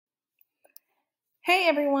Hey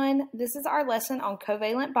everyone, this is our lesson on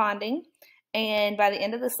covalent bonding, and by the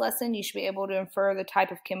end of this lesson you should be able to infer the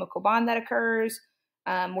type of chemical bond that occurs.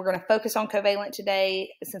 We're going to focus on covalent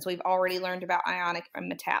today since we've already learned about ionic and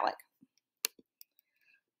metallic.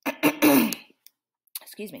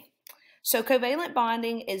 Excuse me. So covalent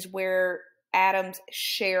bonding is where atoms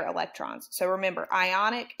share electrons. So remember,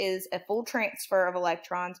 ionic is a full transfer of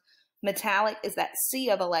electrons, metallic is that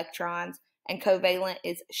sea of electrons, and covalent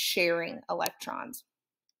is sharing electrons.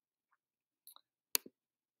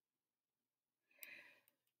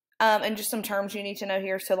 And just some terms you need to know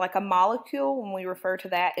here. So like a molecule, when we refer to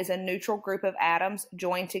that, is a neutral group of atoms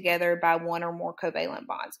joined together by one or more covalent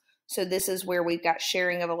bonds. So this is where we've got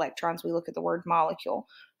sharing of electrons. We look at the word molecule.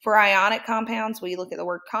 For ionic compounds, we look at the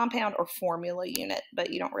word compound or formula unit,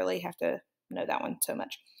 but you don't really have to know that one so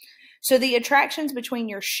much. So the attractions between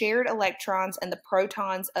your shared electrons and the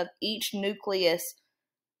protons of each nucleus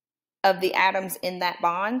of the atoms in that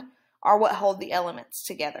bond are what hold the elements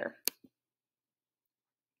together.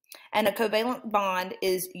 And a covalent bond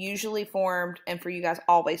is usually formed, and for you guys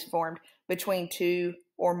always formed, between two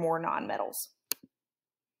or more nonmetals.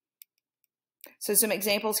 So some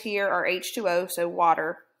examples here are H2O, so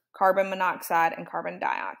water, carbon monoxide, and carbon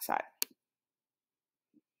dioxide.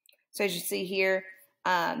 So as you see here,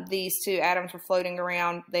 these two atoms were floating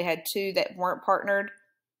around. They had two that weren't partnered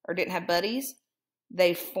or didn't have buddies.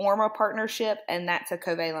 They form a partnership, and that's a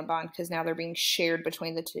covalent bond because now they're being shared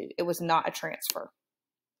between the two. It was not a transfer.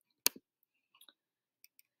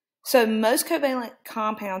 So most covalent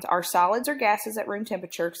compounds are solids or gases at room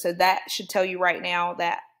temperature. So that should tell you right now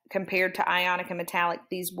that compared to ionic and metallic,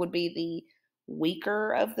 these would be the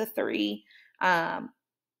weaker of the three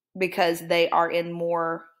because they are in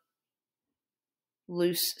more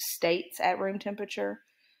loose states at room temperature.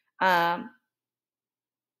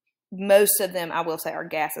 Most of them, I will say, are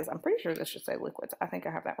gases. I'm pretty sure this should say liquids. I think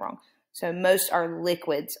I have that wrong. So most are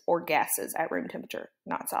liquids or gases at room temperature,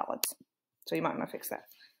 not solids. So you might want to fix that.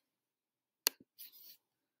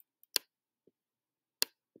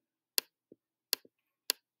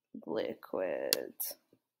 Liquids.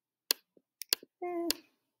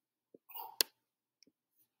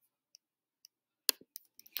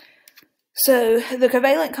 So the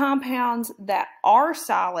covalent compounds that are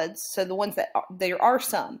solids, so the ones that there are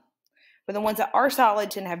some, but the ones that are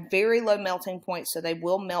solid tend to have very low melting points, so they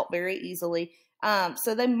will melt very easily.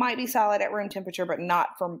 So they might be solid at room temperature, but not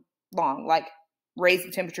for long. Like raise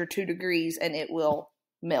the temperature 2 degrees and it will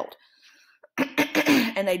melt.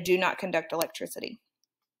 And they do not conduct electricity.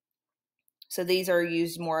 So these are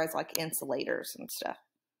used more as like insulators and stuff.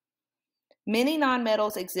 Many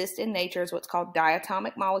nonmetals exist in nature as what's called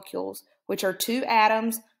diatomic molecules, which are two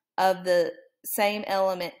atoms of the same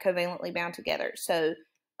element covalently bound together. So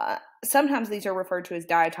sometimes these are referred to as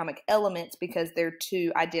diatomic elements because they're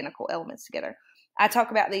two identical elements together. I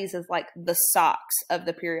talk about these as like the socks of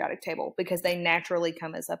the periodic table because they naturally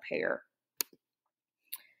come as a pair.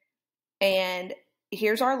 And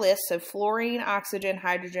here's our list. So fluorine, oxygen,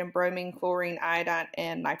 hydrogen, bromine, chlorine, iodine,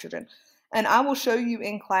 and nitrogen. And I will show you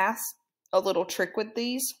in class a little trick with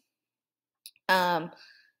these to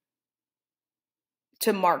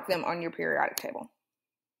mark them on your periodic table.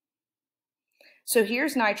 So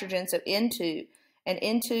here's nitrogen, so N2, and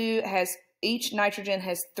N2 has, each nitrogen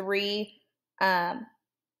has 3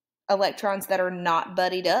 electrons that are not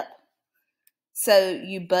buddied up. So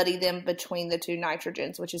you buddy them between the two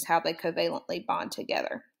nitrogens, which is how they covalently bond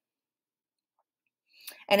together.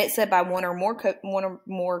 And it said by one or more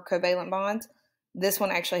covalent bonds. This one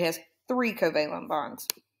actually has 3 covalent bonds.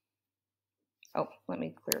 Oh, let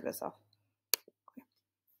me clear this off.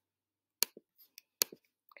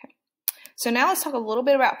 Okay. So now let's talk a little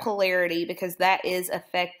bit about polarity because that is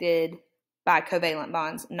affected by covalent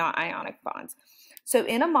bonds, not ionic bonds. So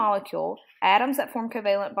in a molecule, atoms that form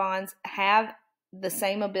covalent bonds have the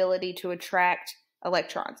same ability to attract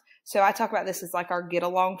electrons. So I talk about this as like our get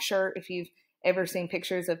along shirt. If you've ever seen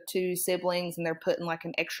pictures of 2 siblings and they're putting like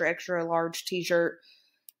an extra large t-shirt,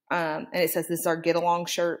 and it says this is our get along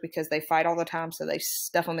shirt because they fight all the time, so they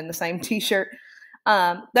stuff them in the same t-shirt.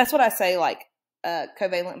 That's what I say like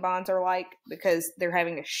covalent bonds are like because they're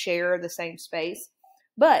having to share the same space.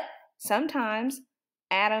 But sometimes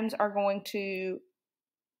atoms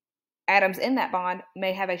in that bond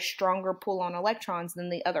may have a stronger pull on electrons than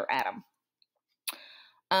the other atom,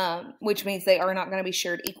 which means they are not going to be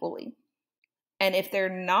shared equally. And if they're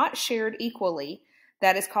not shared equally,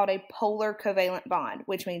 that is called a polar covalent bond,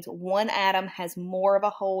 which means one atom has more of a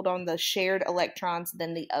hold on the shared electrons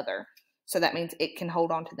than the other. So that means it can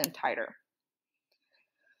hold on to them tighter.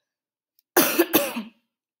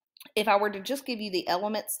 If I were to just give you the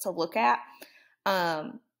elements to look at,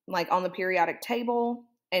 like on the periodic table,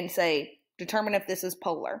 and say, determine if this is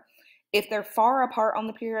polar. If they're far apart on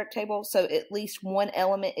the periodic table, so at least one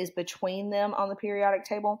element is between them on the periodic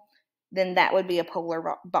table, then that would be a polar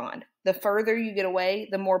bond. The further you get away,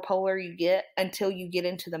 the more polar you get until you get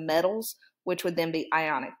into the metals, which would then be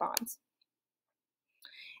ionic bonds.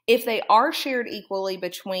 If they are shared equally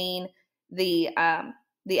between the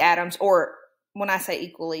atoms, or when I say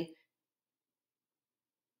equally,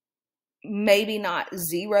 maybe not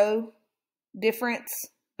 0 difference,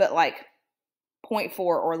 but like 0.4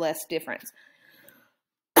 or less difference,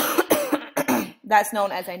 that's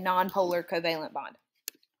known as a nonpolar covalent bond.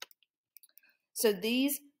 So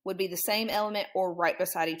these would be the same element or right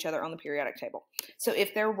beside each other on the periodic table. So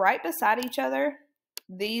if they're right beside each other,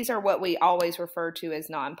 these are what we always refer to as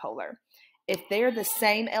nonpolar. If they're the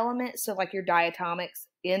same element, so like your diatomics,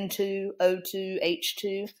 N2, O2,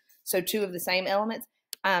 H2, so 2 of the same elements,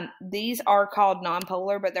 these are called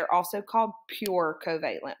nonpolar, but they're also called pure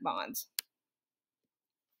covalent bonds.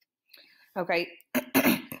 Okay,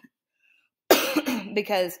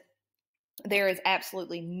 because there is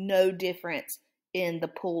absolutely no difference in the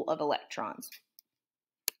pool of electrons.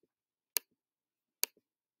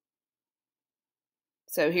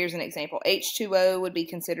 So here's an example. H2O would be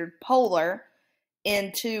considered polar.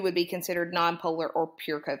 N2 would be considered nonpolar or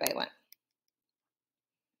pure covalent.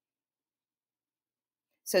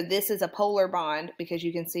 So this is a polar bond because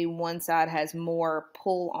you can see one side has more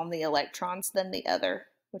pull on the electrons than the other,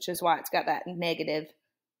 which is why it's got that negative,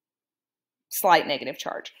 slight negative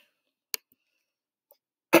charge.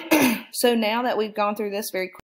 So now that we've gone through this very